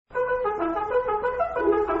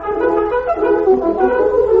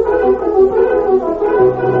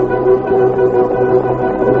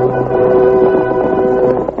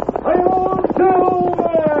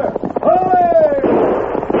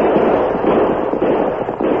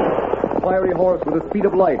horse with the speed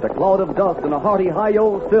of light, a cloud of dust, and a hearty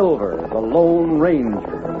hi-yo, Silver, the Lone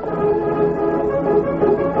Ranger.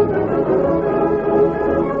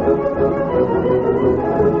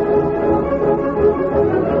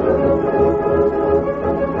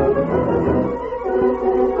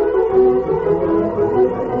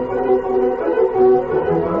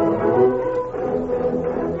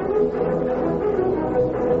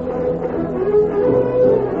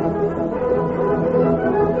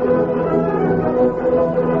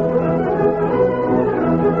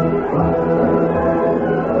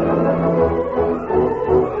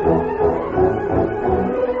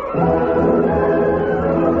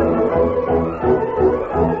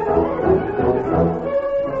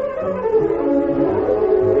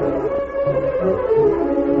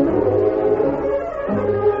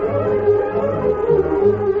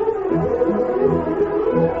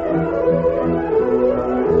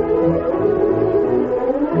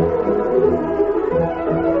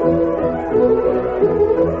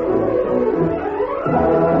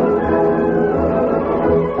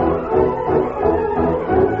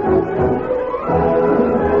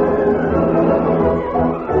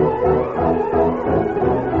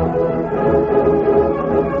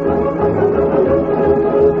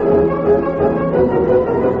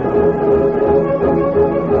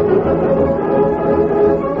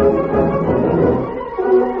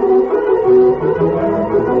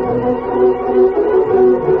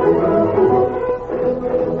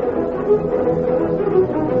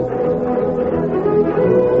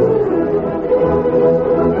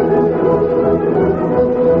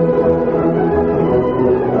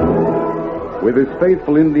 With his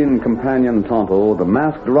faithful Indian companion Tonto, the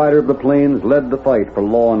masked rider of the plains led the fight for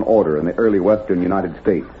law and order in the early western United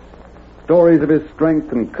States. Stories of his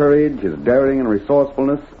strength and courage, his daring and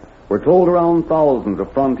resourcefulness, were told around thousands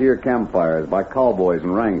of frontier campfires by cowboys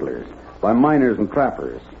and wranglers, by miners and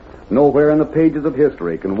trappers. Nowhere in the pages of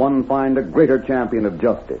history can one find a greater champion of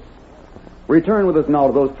justice. Return with us now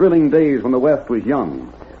to those thrilling days when the West was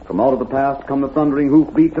young. From out of the past come the thundering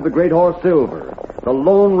hoofbeats of the great horse Silver. The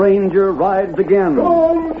Lone Ranger rides again. Go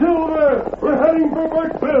on, Silver! We're heading for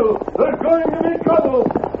Burkeville. There's going to be trouble.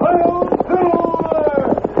 Hi-yo,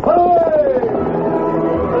 Silver! Hi!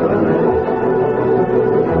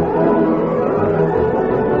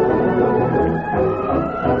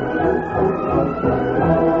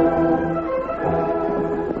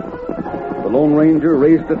 The Lone Ranger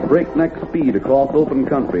raced at breakneck speed across open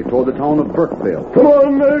country toward the town of Burkeville. Come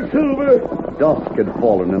on there, Silver! Dusk had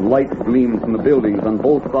fallen and lights gleamed from the buildings on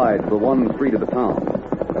both sides of the one street of the town.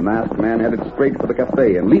 The masked man headed straight for the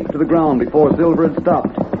cafe and leaped to the ground before Silver had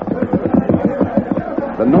stopped.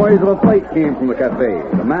 The noise of a fight came from the cafe.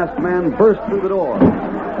 The masked man burst through the door.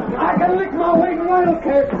 I can lick my weight in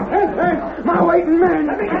wildcat. And my weight in men.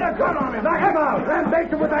 Let me get a gun on him. Knock him out.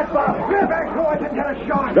 Rampage him with that box. Get back so I can get a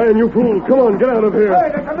shot. Dan, you fool. Come on, get out of here.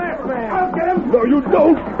 Hey, there's a masked man. I'll get him. No, you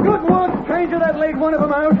don't. Good one, stranger. That laid one of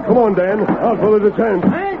them out. Come on, Dan. I'll follow his hand.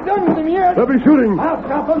 I ain't done with him yet. They'll be shooting. I'll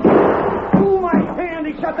stop him. Ooh, my hand.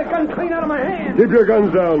 He shot the gun clean out of my hand. Keep your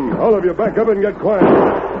guns down. All of you back up and get quiet.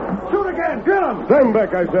 Shoot again. Drill him. Stand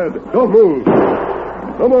back, I said. Don't move.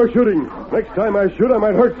 No more shooting. Next time I shoot, I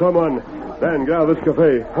might hurt someone. Dan, get out of this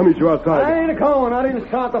cafe. I'll meet you outside. I ain't going. I didn't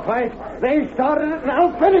start the fight. They started it, and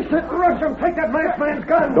I'll finish it. Rush him. Take that masked man's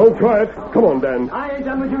gun. Don't try it. Come on, Dan. I ain't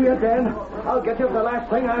done with you yet, Dan. I'll get you for the last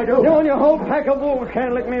thing I do. You and your whole pack of wolves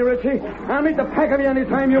can't lick me, Richie. I'll meet the pack of you any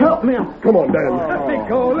time you help me. Come on, Dan. Let me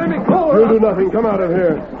go. Let me go. You'll do nothing. Come out of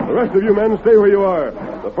here. The rest of you men stay where you are.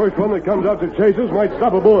 The first one that comes out to chase us might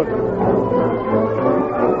stop a bullet.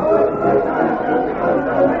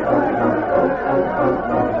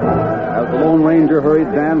 As the Lone Ranger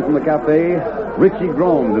hurried Dan from the cafe, Richie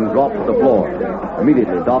groaned and dropped to the floor.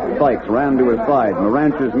 Immediately, Doc Sykes ran to his side, and the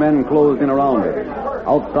rancher's men closed in around him.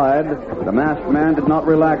 Outside, the masked man did not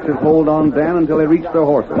relax his hold on Dan until they reached their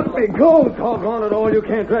horses. Let me go, doggone it all. You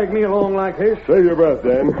can't drag me along like this. Save your breath,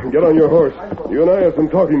 Dan. Get on your horse. You and I have some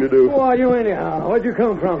talking to do. Who are you anyhow? Where'd you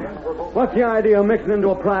come from? What's the idea of mixing into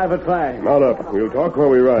a private fight? Mount up. We'll talk while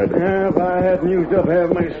we ride. Yeah, if I hadn't used up half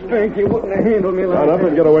my strength, you wouldn't have handled me like Mount up that.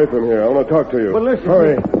 and get away from here. I want to talk to you. But listen.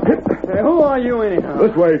 Hurry. Hey, who are you anyhow?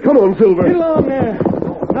 This way. Come on, Silver. Get along there.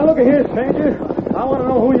 Now look at here, stranger. I want to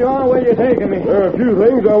know who you are and where you're taking me. There are a few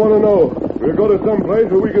things I want to know. We'll go to some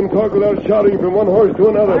place where we can talk without shouting from one horse to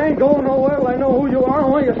another. I ain't going nowhere till I know who you are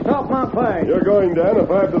and where you stop my fight. You're going, Dan, if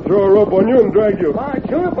I have to throw a rope on you and drag you. By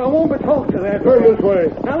Juniper, I won't be talked to that. Turn this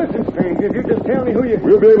way. Now listen, stranger, if you just tell me who you...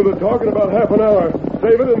 We'll be able to talk in about half an hour.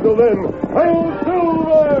 Save it until then. Hail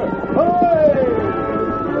Silver! Hooray!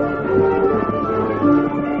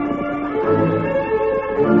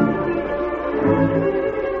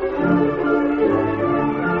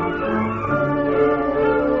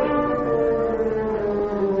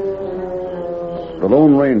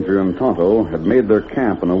 Ranger and Tonto had made their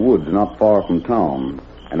camp in the woods not far from town,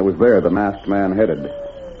 and it was there the masked man headed.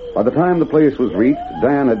 By the time the place was reached,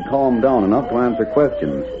 Dan had calmed down enough to answer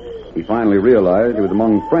questions. He finally realized he was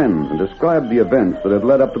among friends and described the events that had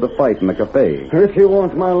led up to the fight in the cafe. Richie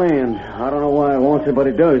wants my land. I don't know why he wants it, but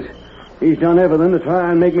he does. He's done everything to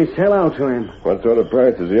try and make me sell out to him. What sort of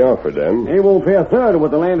price has he offered, Dan? He won't pay a third of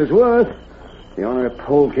what the land is worth. The owner of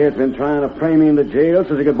polecat's been trying to frame me into jail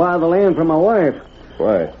so he could buy the land from my wife.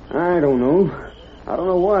 Why? I don't know. I don't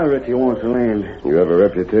know why Richie wants the land. You have a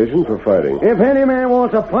reputation for fighting. If any man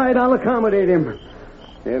wants a fight, I'll accommodate him.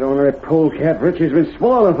 That owner of polecat, Richie's been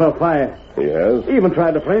spoiling for a fight. He has? He even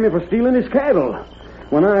tried to frame me for stealing his cattle.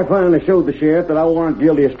 When I finally showed the sheriff that I weren't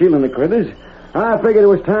guilty of stealing the critters, I figured it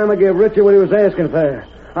was time I gave Richie what he was asking for.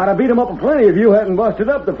 I'd have beat him up plenty if you hadn't busted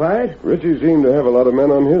up the fight. Richie seemed to have a lot of men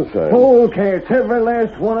on his side. Polecats, every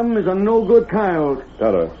last one of them is a no-good coyote.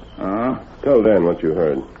 Tonto. Tell Dan what you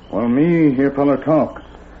heard. Well, me hear feller talk.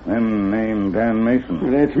 Them named Dan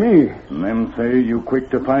Mason. That's me. And them say you quick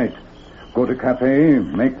to fight. Go to cafe,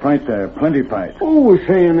 make fight there, plenty fight. Who was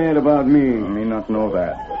saying that about me? Me not know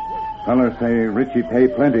that. Feller say Richie pay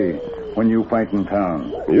plenty when you fight in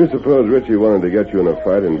town. You suppose Richie wanted to get you in a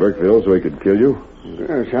fight in Burkeville so he could kill you?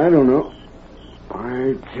 Yes, I don't know.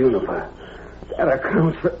 By Juniper. That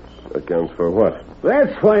accounts for... Accounts for what?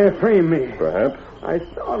 That's why he framed me. Perhaps. I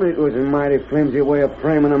thought it was a mighty flimsy way of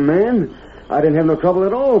framing a man. I didn't have no trouble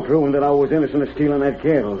at all proving that I was innocent of stealing that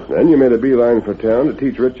cattle. Then you made a beeline for town to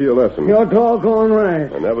teach Richie a lesson. You're doggone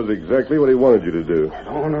right. And that was exactly what he wanted you to do. That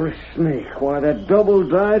ornery snake. Why, that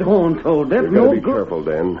double-dyed horn toad. That You've got to be careful,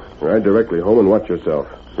 Dan. Ride directly home and watch yourself.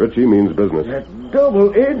 Richie means business. That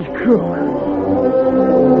double-edged crook.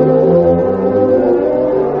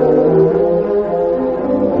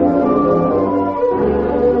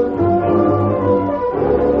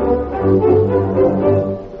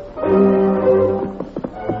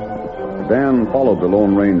 Dan followed the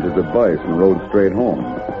Lone Ranger's advice and rode straight home.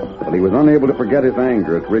 But he was unable to forget his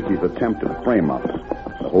anger at Richie's attempt at a frame-up.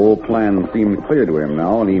 The whole plan seemed clear to him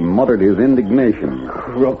now, and he muttered his indignation.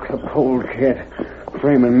 Crook, the polecat.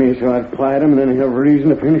 Framing me so I'd fight him, and then he'll have reason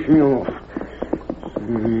to finish me off.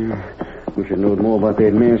 Wish I'd known more about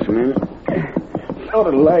that Mason. Sort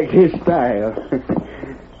of like his style.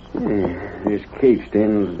 This cake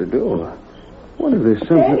standing at the door. What is this?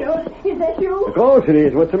 Something... Daniel, is that you? Of course it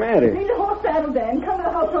is. What's the matter? Need a horse saddle, Dan. Come to the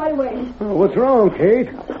house right away. Oh, what's wrong, Kate?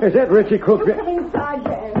 Is that Richie Cook? You come inside,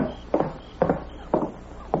 Dan.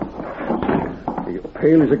 You're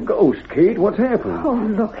pale as a ghost, Kate. What's happened? Oh,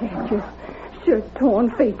 look at you. Shirt torn,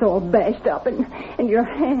 face all bashed up, and your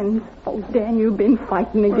hands. Oh, Dan, you've been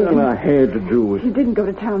fighting again. Well, I had to do it. You didn't go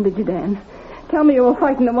to town, did you, Dan? Tell me you were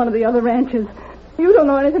fighting at one of the other ranches. You don't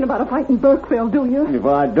know anything about a fight in Burkeville, do you? If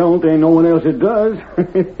I don't, there ain't no one else that does.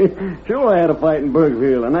 Sure, I had a fight in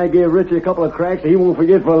Burkeville, and I gave Richie a couple of cracks that he won't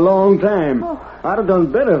forget for a long time. Oh. I'd have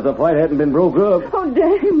done better if the fight hadn't been broke up. Oh,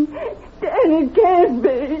 Dan, it can't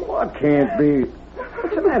be. What can't be?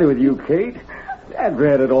 What's the matter with you, Kate? That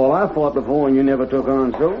dread it all. I fought before and you never took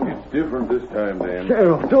on so. It's different this time, Dan.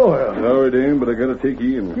 Sheriff Doyle. Sorry, Dan, but I gotta take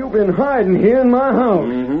you in. You've been hiding here in my house.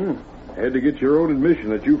 Mm-hmm. Had to get your own admission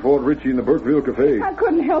that you fought Richie in the Burkeville Cafe. I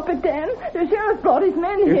couldn't help it, Dan. The sheriff brought his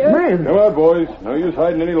men His here. men? Come on, boys. No use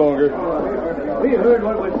hiding any longer. We heard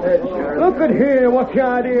what was said, Sheriff. Look at here. What's your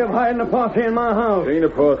idea of hiding a posse in my house? It ain't a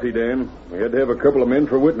posse, Dan. We had to have a couple of men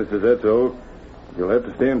for witnesses, that's all. You'll have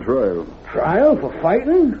to stand trial. Trial for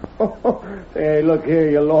fighting? Hey, look here,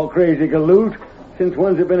 you law-crazy galoot. Since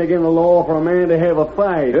when's it been against the law for a man to have a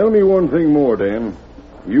fight? Tell me one thing more, Dan.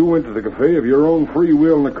 You went to the cafe of your own free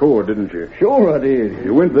will and accord, didn't you? Sure I did.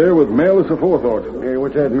 You went there with malice aforethought. Hey,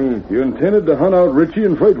 what's that mean? You intended to hunt out Richie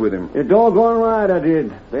and fight with him. You're doggone right I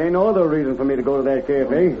did. There ain't no other reason for me to go to that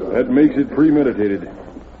cafe. That makes it premeditated.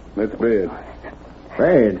 That's bad.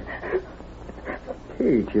 Bad?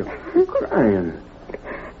 Kate, you're crying.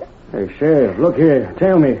 Hey, Sheriff, look here.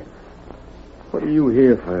 Tell me. What are you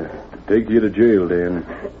here for? To take you to jail, Dan.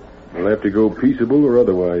 You'll have to go peaceable or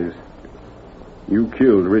otherwise. You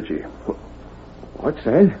killed Richie. What's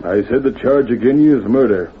that? I said the charge against you is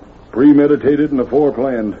murder. Premeditated and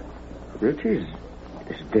aforeplanned. Richie's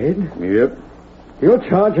dead? Yep. You're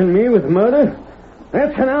charging me with murder?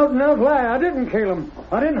 That's an out-and-out lie. I didn't kill him.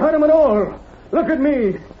 I didn't hurt him at all. Look at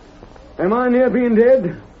me. Am I near being dead?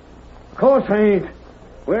 Of course I ain't.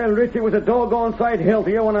 Well, Richie was a doggone sight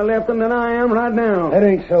healthier when I left him than I am right now. That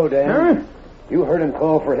ain't so, Dan. Huh? You heard him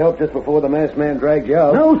call for help just before the masked man dragged you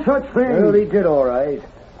out. No such thing. Well, he did all right.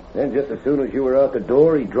 Then just as soon as you were out the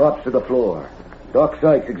door, he drops to the floor. Doc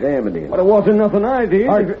Sykes examined him. But it wasn't nothing I did.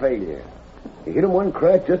 Heart failure. He hit him one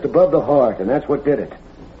crack just above the heart, and that's what did it.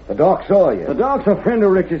 The doc saw you. The dog's a friend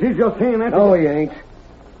of Rich's. He's just saying that. No, he ain't.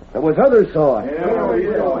 There was others saw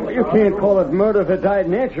it. You can't call it murder if it died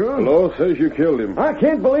natural. The law says you killed him. I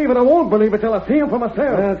can't believe it. I won't believe it till I see him for myself.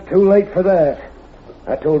 Well, it's too late for that.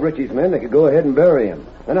 I told Richie's men they could go ahead and bury him.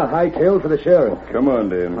 Then I hightailed for the sheriff. Come on,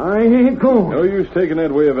 Dan. I ain't going. No use taking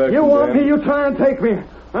that way of action, You want Dan. me, you try and take me.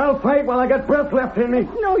 I'll fight while I got breath left in me.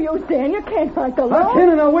 No use, Dan. You can't fight the law. I can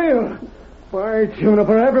and I will. Why,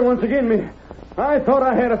 Juniper, everyone's against me. I thought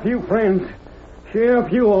I had a few friends.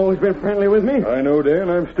 Sheriff, you always been friendly with me. I know, Dan.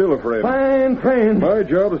 I'm still a friend. Fine friend. My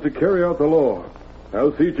job is to carry out the law.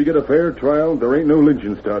 I'll see that you get a fair trial. There ain't no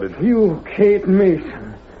lynching started. You, Kate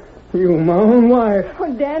Mason. You, my own wife.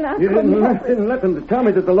 Oh, Dan, I You couldn't help it. didn't let them tell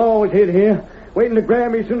me that the law was hid here, waiting to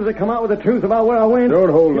grab me as soon as they come out with the truth about where I went. Don't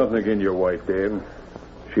hold nothing against your wife, Dan.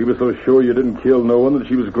 She was so sure you didn't kill no one that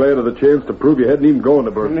she was glad of the chance to prove you hadn't even gone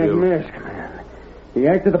to And that Burkeville. mask man. He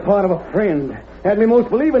acted the part of a friend. Had me most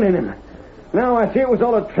believing in him. Now I see it was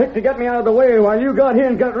all a trick to get me out of the way while you got here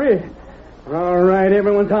and got rid. All right,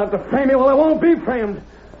 everyone's out to frame me. Well, I won't be framed.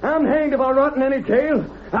 I'm hanged if I'll rot in any jail.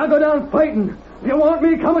 I'll go down fighting. If you want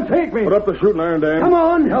me, come and take me. Put up the shooting iron, Dan. Come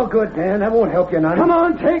on. No good, Dan. That won't help you none. Come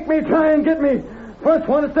on, take me. Try and get me. First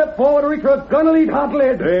one to step forward to reach for a gun will eat hot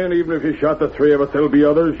lead. Dan, even if you shot the three of us, there'll be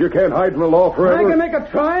others. You can't hide from the law forever. I can make a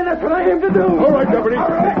try, and that's what I aim to do. All right, Deputy.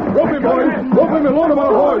 Rope him, boys. Rope him and load him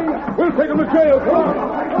on a horse. We'll take him to jail. Come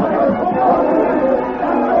on.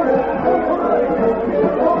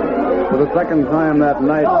 For the second time that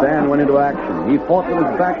night, Dan went into action. He fought with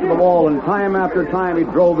his back to the wall, and time after time he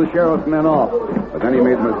drove the sheriff's men off. But then he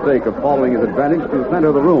made the mistake of following his advantage to the center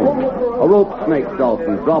of the room. A rope snaked out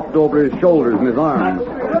and dropped over his shoulders and his arms.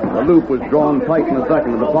 The loop was drawn tight in a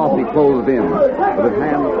second, and the posse closed in. With his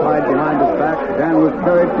hands tied behind his back, Dan was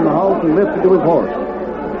carried from the house and lifted to his horse.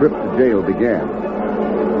 The trip to jail began.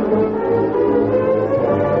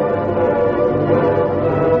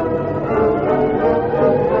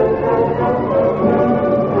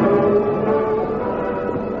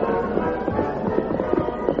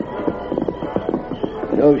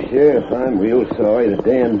 No, Sheriff, I'm real sorry that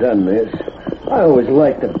Dan done this. I always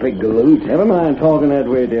liked the big galoot. Never mind talking that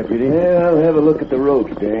way, Deputy. Yeah, I'll have a look at the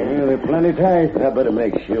ropes, Dan. Yeah, they're plenty tight. I better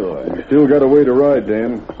make sure. You still got a way to ride,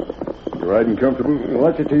 Dan. You riding comfortable?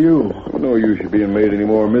 What's it to you? No use you being made any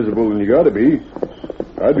more miserable than you got to be.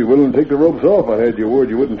 I'd be willing to take the ropes off if I had your word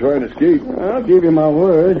you wouldn't try and escape. I'll give you my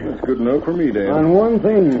word. That's good enough for me, Dan. On one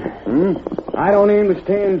thing. I don't aim to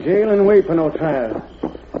stay in jail and wait for no trial.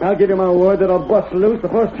 I'll give you my word that I'll bust loose the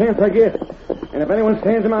first chance I get. And if anyone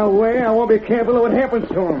stands in my way, I won't be careful of what happens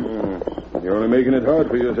to him. You're only making it hard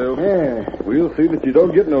for yourself. Yeah. We'll see that you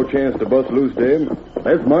don't get no chance to bust loose, Dan.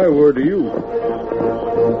 That's my word to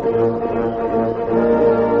you.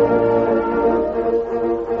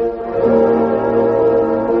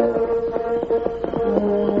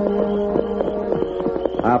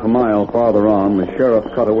 Half a mile farther on, the sheriff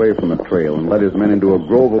cut away from the trail and led his men into a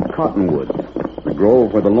grove of cottonwoods. The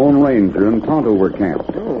grove where the Lone Ranger and Tonto were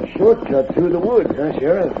camped. Oh, shortcut through the woods, huh,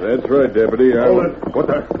 Sheriff? That's right, Deputy. Hold it. What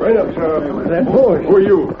the? Right up, Sheriff. That horse. Who are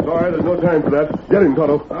you? Sorry, there's no time for that. Get him,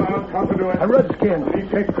 Tonto. Come to do it. A redskin. He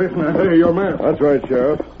take prisoner. Hey, your man. That's right,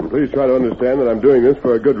 Sheriff. And please try to understand that I'm doing this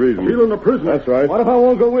for a good reason. Stealing a prisoner. That's right. What if I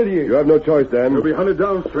won't go with You you? have no choice, Dan. You'll be hunted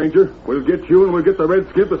down, stranger. We'll get you and we'll get the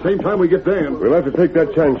redskin at the same time we get Dan. We'll have to take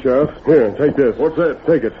that chance, Sheriff. Here, take this. What's that?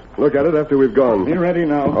 Take it. Look at it after we've gone. Be ready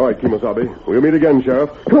now. All right, Kimosabe. We'll meet again, Sheriff.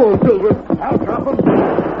 Come on, Silver. I'll drop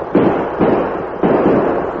him.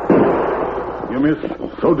 You miss,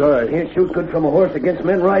 so die. Can't shoot good from a horse against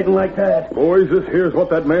men riding like that. Boys, this here's what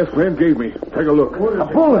that masked man gave me. Take a look. A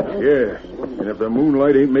bullet. Yeah. And if the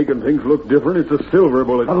moonlight ain't making things look different, it's a silver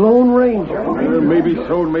bullet. A Lone Ranger. Maybe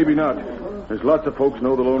so and maybe not. There's lots of folks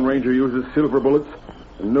know the Lone Ranger uses silver bullets,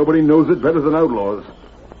 and nobody knows it better than outlaws.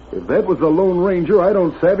 If that was the Lone Ranger, I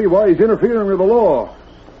don't savvy why he's interfering with the law.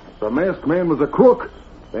 If the masked man was a crook,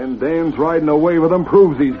 then Dan's riding away with him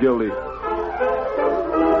proves he's guilty.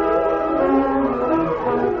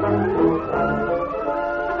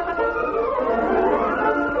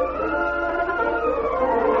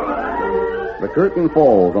 The curtain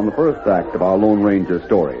falls on the first act of our Lone Ranger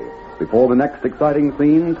story. Before the next exciting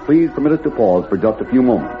scenes, please permit us to pause for just a few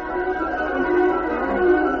moments.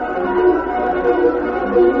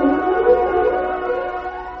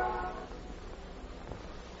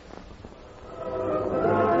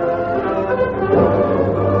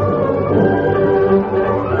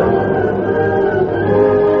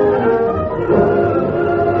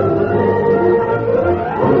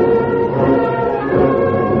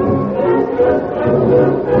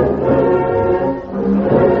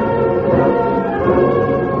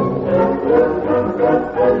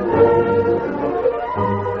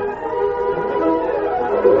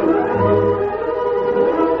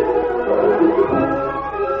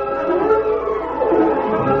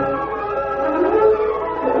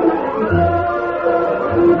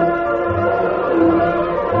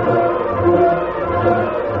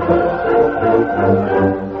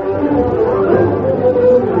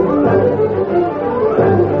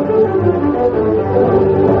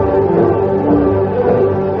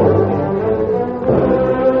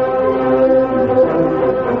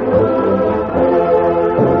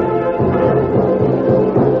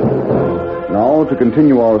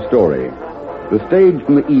 continue our story. The stage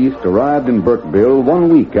from the east arrived in Burkeville 1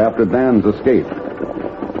 week after Dan's escape.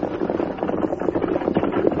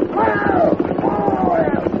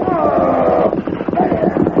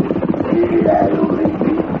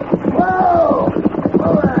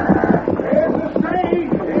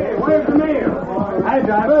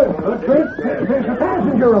 There's a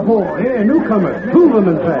passenger aboard. Yeah, newcomer. Two of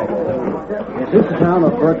them, in fact. Is this the town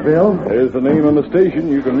of Burkeville? There's the name on the station.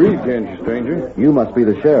 You can read, can't you, stranger? You must be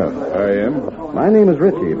the sheriff. I am. My name is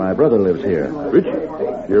Richie. My brother lives here. Richie?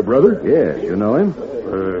 Your brother? Yes, you know him?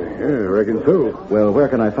 Yeah, I reckon so. Well, where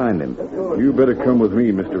can I find him? You better come with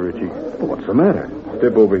me, Mr. Richie. What's the matter?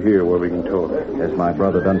 Step over here where we can talk. Has my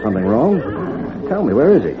brother done something wrong? Tell me,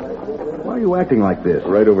 where is he? Why are you acting like this?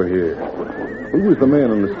 Right over here. Who was the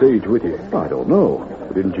man on the stage with you? I don't know.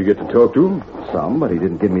 Didn't you get to talk to him? Some, but he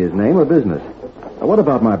didn't give me his name or business. Now, what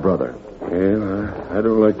about my brother? Well, I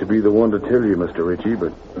don't like to be the one to tell you, Mr. Richie,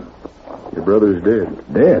 but your brother's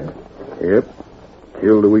dead. Dead? Yep.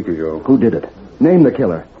 Killed a week ago. Who did it? Name the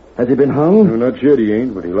killer. Has he been hung? No, not yet he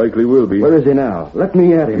ain't, but he likely will be. Where is he now? Let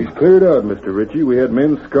me at him. He's cleared out, Mr. Richie. We had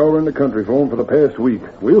men scouring the country for him for the past week.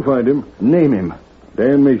 We'll find him. Name him.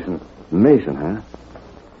 Dan Mason. Mason, huh?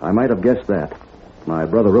 I might have guessed that. My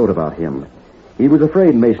brother wrote about him. He was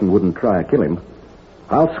afraid Mason wouldn't try to kill him.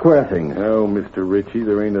 I'll square things. Now, Mr. Richie,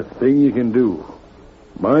 there ain't a thing you can do.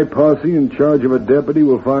 My posse in charge of a deputy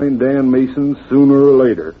will find Dan Mason sooner or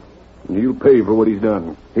later. And he'll pay for what he's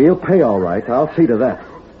done. He'll pay all right. I'll see to that.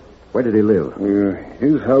 Where did he live?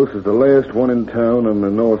 His house is the last one in town on the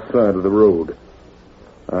north side of the road.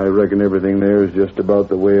 I reckon everything there is just about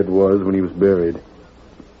the way it was when he was buried.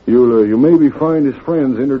 You'll maybe find his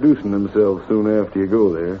friends introducing themselves soon after you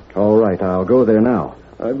go there. All right, I'll go there now.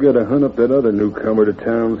 I've got to hunt up that other newcomer to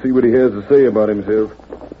town, see what he has to say about himself.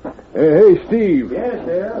 Hey, Steve. Yes,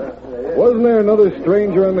 sir. Wasn't there another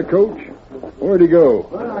stranger on the coach? Where'd he go?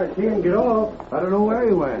 Well, I seen him get off. I don't know where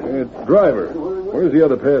he went. Driver. Where's the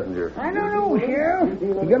other passenger? I don't know, Sheriff.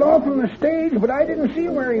 He got off from the stage, but I didn't see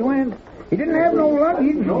where he went. He didn't have no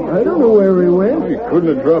luggage. I don't know where he went. He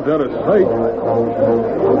couldn't have dropped out of sight.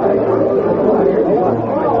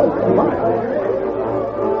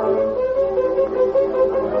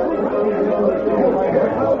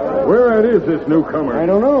 Where at is this newcomer? I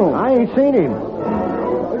don't know. I ain't seen him. I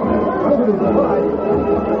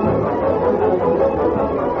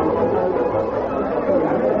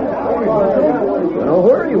don't know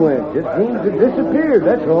where he went. Just seems to disappeared,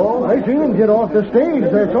 that's all. I seen him get off the stage,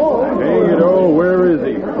 that's all. Dang it all, where is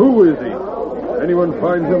he? Who is he? Anyone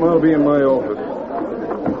finds him, I'll be in my office.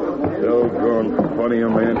 Doggone funny a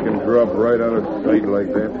man can drop right out of sight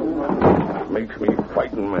like that. Makes me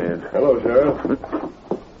fighting mad. Hello, Sheriff.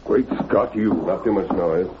 Great Scott, you. Not too much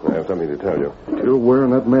noise. I have something to tell you. Still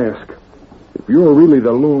wearing that mask. If you're really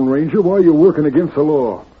the Lone Ranger, why are you working against the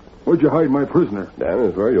law? Where'd you hide my prisoner? Dan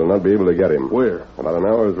is where you'll not be able to get him. Where? About an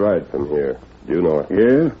hour's ride from here. Do you know it?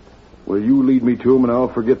 Yeah? Well, you lead me to him, and I'll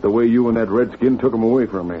forget the way you and that redskin took him away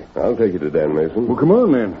from me. I'll take you to Dan Mason. Well, come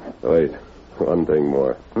on, then. Wait. One thing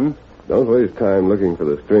more. Don't waste time looking for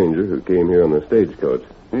the stranger who came here on the stagecoach.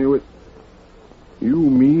 Hey, what? You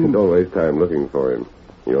mean? Don't waste time looking for him.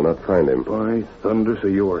 You'll not find him. By thunder, so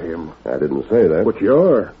you're him. I didn't say that. But you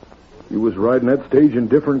are. You was riding that stage in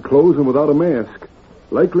different clothes and without a mask.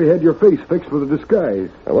 Likely had your face fixed with a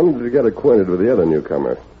disguise. I wanted to get acquainted with the other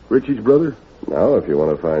newcomer. Richie's brother? Now, if you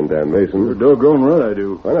want to find Dan Mason... You're doggone right I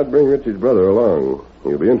do. Why not bring Richie's brother along?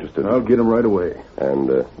 He'll be interested. I'll get him right away. And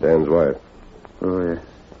Dan's wife. Oh, yeah.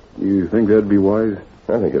 You think that'd be wise?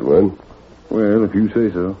 I think it would. Well, if you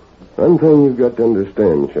say so. One thing you've got to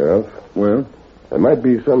understand, Sheriff. Well? There might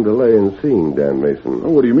be some delay in seeing Dan Mason. Oh,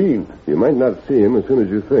 what do you mean? You might not see him as soon as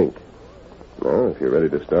you think. Now, if you're ready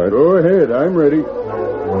to start... Go ahead. I'm ready.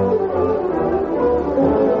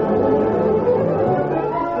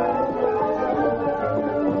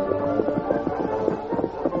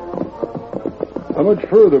 How much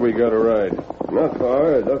further we got to ride? Not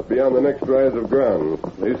far, just beyond the next rise of ground.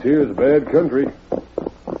 This here's bad country.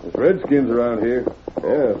 There's redskins around here.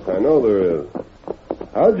 Yes, I know there is.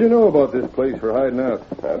 How'd you know about this place for hiding out?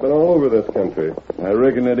 I've been all over this country. I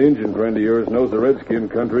reckon that Indian friend of yours knows the redskin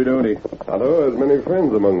country, don't he? Otto has many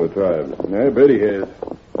friends among the tribes. I bet he has.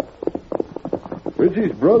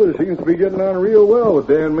 Richie's brother seems to be getting on real well with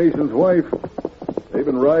Dan Mason's wife. They've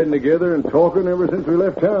been riding together and talking ever since we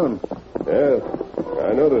left town. Yes,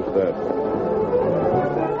 I noticed that.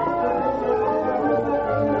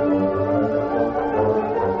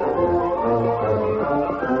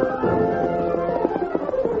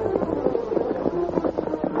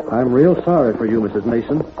 I'm real sorry for you, Mrs.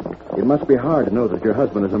 Mason. It must be hard to know that your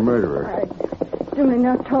husband is a murderer. sooner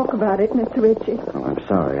not talk about it, Mr. Ritchie. Oh, I'm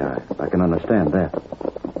sorry. I can understand that.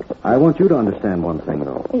 I want you to understand one thing,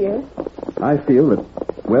 though. Yes? I feel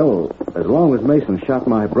that, well, as long as Mason shot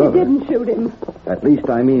my brother... You didn't shoot him. At least,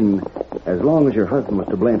 I mean, as long as your husband was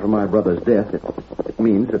to blame for my brother's death, it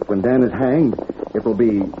means that when Dan is hanged, it will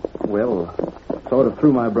be, well, sort of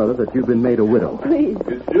through my brother that you've been made a widow. Please.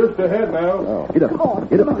 It's just ahead now. Oh, get up.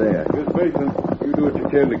 Get up there. Miss Mason, you do what you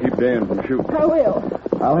can to keep Dan from shooting. I will.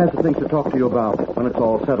 I'll have some things to talk to you about when it's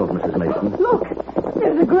all settled, Mrs. Mason. Look,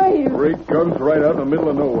 there's a grave. Great guns right out in the middle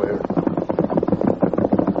of nowhere.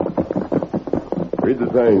 Read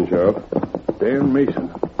the sign, Sheriff. Dan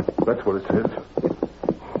Mason. That's what it says.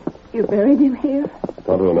 You buried him here?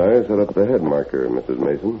 Tonto and I set up the head marker, Mrs.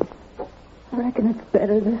 Mason. I reckon it's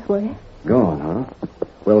better this way. Gone, huh?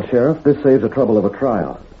 Well, Sheriff, this saves the trouble of a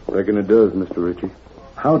trial. Reckon it does, Mr. Ritchie.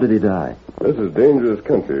 How did he die? This is dangerous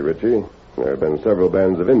country, Ritchie. There have been several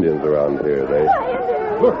bands of Indians around here.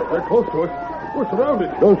 Look, they're close to us. We're surrounded.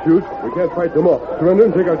 Don't shoot. We can't fight them off. Surrender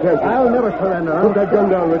and take our chances. I'll never surrender. Put that gun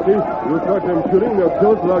down, Ritchie. You start them shooting, they'll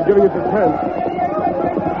kill us without giving us a chance.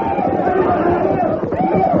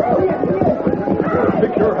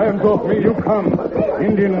 Take your hands off me. You come.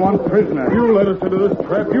 Indian want prisoner. You led us into this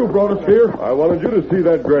trap. You brought us here. I wanted you to see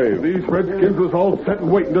that grave. These redskins was all set and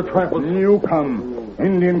waiting to trap us. You come.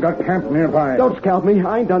 Indian got camp nearby. Don't scalp me.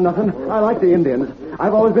 I ain't done nothing. I like the Indians.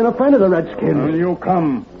 I've always been a friend of the Redskins. You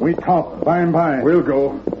come. We talk by and by. We'll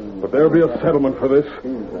go. But there'll be a settlement for this.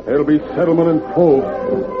 There'll be settlement in full.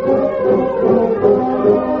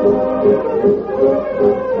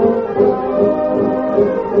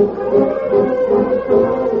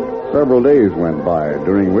 Several days went by,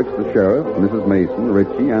 during which the sheriff, Mrs. Mason,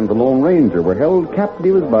 Ritchie, and the Lone Ranger were held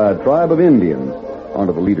captives by a tribe of Indians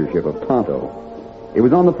under the leadership of Tonto. It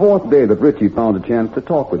was on the fourth day that Ritchie found a chance to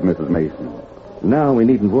talk with Mrs. Mason. Now we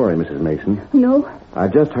needn't worry, Mrs. Mason. No? I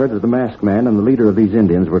just heard that the masked man and the leader of these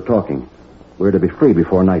Indians were talking. We're to be free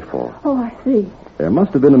before nightfall. Oh, I see. There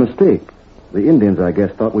must have been a mistake. The Indians, I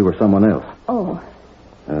guess, thought we were someone else. Oh.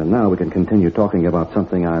 Now we can continue talking about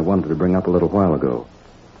something I wanted to bring up a little while ago.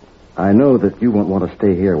 I know that you won't want to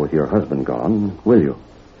stay here with your husband gone, will you?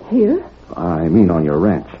 Here? I mean on your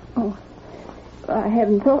ranch. Oh. I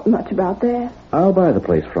haven't thought much about that. I'll buy the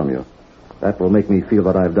place from you. That will make me feel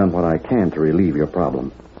that I've done what I can to relieve your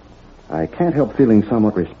problem. I can't help feeling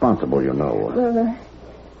somewhat responsible, you know. Well,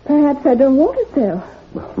 perhaps I don't want to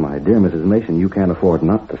sell. My dear Mrs. Mason, you can't afford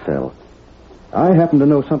not to sell. I happen to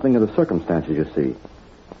know something of the circumstances, you see.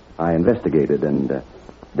 I investigated, and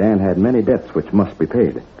Dan had many debts which must be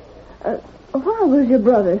paid. Why was your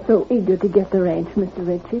brother so eager to get the ranch, Mr.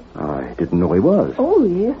 Ritchie? I didn't know he was. Oh,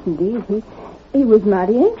 yes, indeed. He was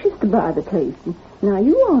mighty anxious to buy the place. Now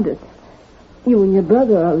you want it. You and your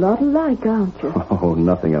brother are a lot alike, aren't you? Oh,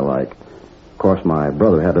 nothing alike. Of course, my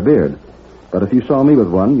brother had a beard. But if you saw me with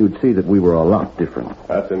one, you'd see that we were a lot different.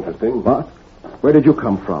 That's interesting. What? Where did you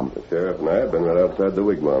come from? The sheriff and I have been right outside the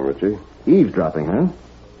wigwam, Ritchie. Eavesdropping, huh?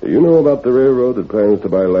 Do you know about the railroad that plans to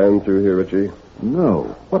buy land through here, Ritchie?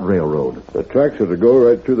 No. What railroad? The tracks are to go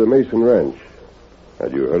right through the Mason Ranch.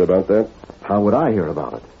 Had you heard about that? How would I hear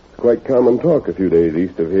about it? It's quite common talk a few days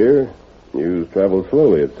east of here. News travels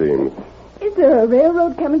slowly, it seems. Is there a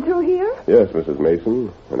railroad coming through here? Yes, Mrs.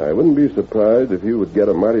 Mason. And I wouldn't be surprised if you would get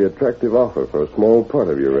a mighty attractive offer for a small part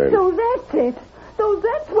of your ranch. So that's it. So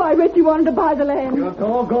that's why Ritchie wanted to buy the land. You're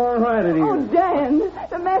doggone right it is. Oh, Dan,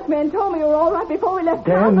 the masked man told me you were all right before we left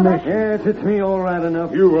Dan, town. yes, it's me all right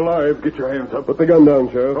enough. You alive. Get your hands up. Put the gun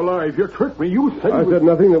down, Sheriff. Alive. You tricked me. You said I said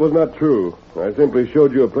nothing that was not true. I simply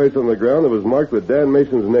showed you a place on the ground that was marked with Dan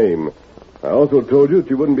Mason's name. I also told you that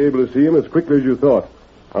you wouldn't be able to see him as quickly as you thought.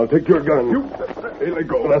 I'll take your gun. Hey, let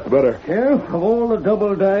go. That's better. Sheriff, of all the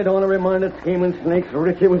double-dyed, ornamented scheming snakes,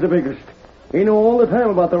 Ritchie was the biggest. He knew all the time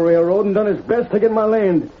about the railroad and done his best to get my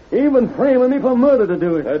land. Even framing me for murder to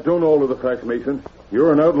do it. That don't alter the facts, Mason.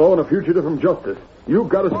 You're an outlaw and a fugitive from justice. You've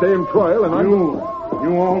got to stay in trial, and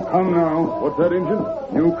You all come now. What's that, Injun?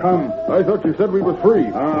 You come. I thought you said we was free.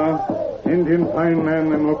 Indian fine man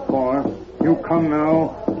them look for. You come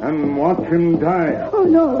now and watch him die. Oh,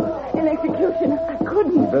 no. An execution. I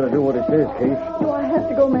couldn't. Better do what he says, Case. Do I have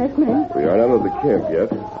to go, masked man? We aren't out of the camp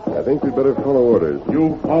yet. I think we'd better follow orders.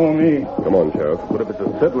 You follow me. Come on, Sheriff. But if it's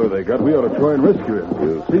a settler they got, we ought to try and rescue him.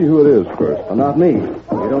 We'll see who it is first. Well, not me.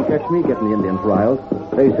 You don't catch me getting the Indians riled.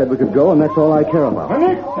 They said we could go, and that's all I care about.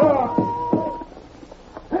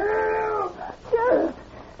 Sheriff,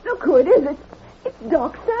 look who it is. It's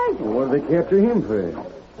Doc Sizer. What did they capture him for?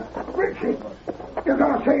 Ritchie, you're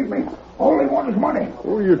going to save me. All they want is money.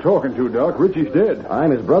 Who are you talking to, Doc? Ritchie's dead.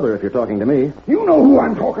 I'm his brother, if you're talking to me. You know who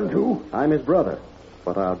I'm talking to. I'm his brother.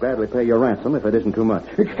 But I'll gladly pay your ransom if it isn't too much.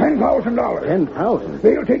 It's $10,000. $10,000?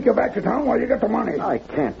 They'll take you back to town while you get the money. I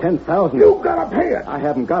can't. $10,000. You've got to pay it. I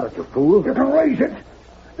haven't got it, you fool. You can raise it.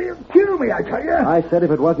 They'll kill me, I tell you. I said if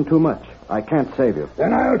it wasn't too much. I can't save you.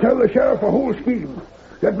 Then I'll tell the sheriff the whole scheme.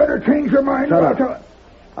 You'd better change your mind. Shut or up. I'll tell...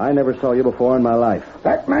 I never saw you before in my life.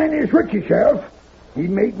 That man is Richie, Sheriff. He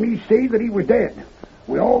made me say that he was dead.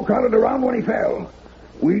 We all crowded around when he fell.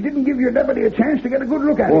 We didn't give your deputy a chance to get a good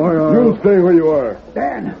look at him. You stay where you are.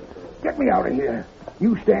 Dan, get me out of here.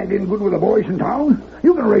 You stand in good with the boys in town.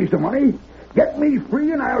 You can raise the money. Get me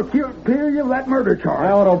free and I'll clear you of that murder charge.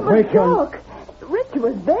 I ought to break your... Look, Richie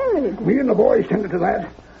was buried. Me and the boys tended to that.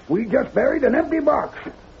 We just buried an empty box.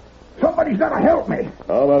 Somebody's got to help me.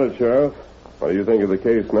 How about it, Sheriff? What do you think of the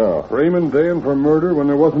case now? Raymond Dan for murder when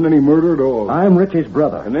there wasn't any murder at all. I'm Richie's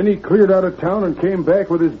brother. And then he cleared out of town and came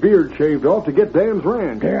back with his beard shaved off to get Dan's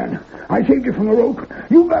ranch. Dan, I saved you from the rope.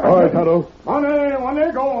 You got to... All right, Tonto. On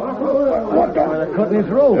there, go. What the... They're cutting his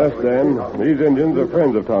rope. Yes, Dan. These Indians are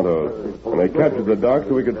friends of Tonto's. And they captured the doc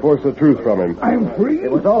so we could force the truth from him. I'm free?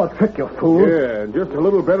 It was all a trick, you fool. Yeah, and just a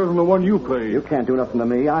little better than the one you played. You can't do nothing to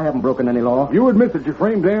me. I haven't broken any law. You admit that you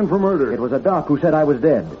framed Dan for murder. It was a doc who said I was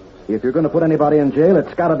dead. If you're going to put anybody in jail,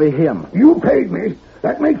 it's got to be him. You paid me.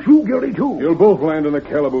 That makes you guilty, too. You'll both land in the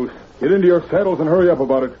calaboose. Get into your saddles and hurry up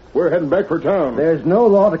about it. We're heading back for town. There's no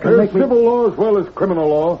law that can There's make me... civil law as well as criminal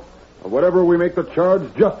law. And whatever we make the charge,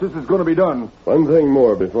 justice is going to be done. One thing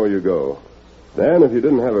more before you go. Dan, if you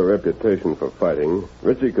didn't have a reputation for fighting,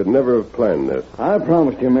 Richie could never have planned this. I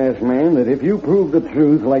promised you, masked man, that if you proved the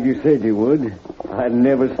truth like you said you would, I'd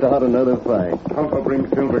never start another fight. Tonto brings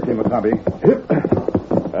silver, Kimasabi.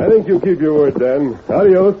 I think you keep your word, Dan.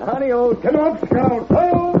 Adios. Adios. Come on, Scout.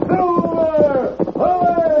 Hail Silver!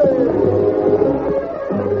 Away!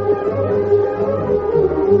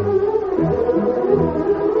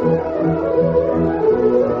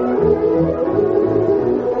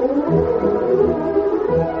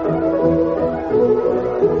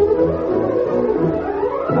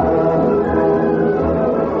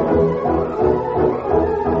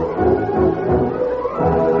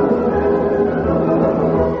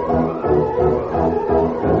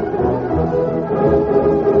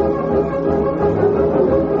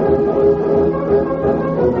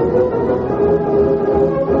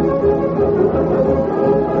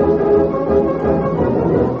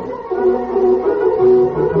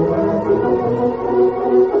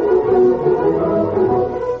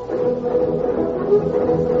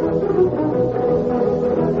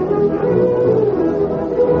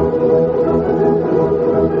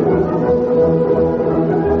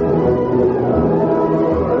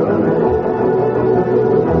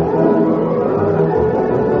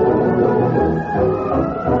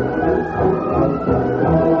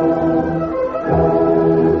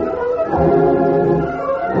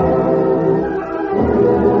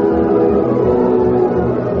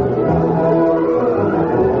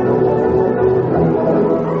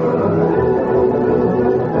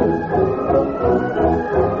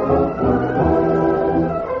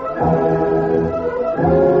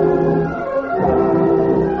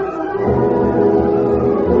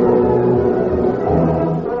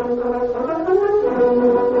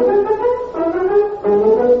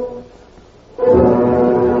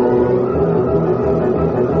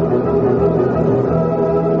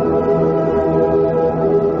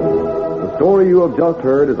 The story you have just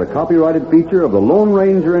heard is a copyrighted feature of the Lone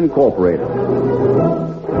Ranger Incorporated.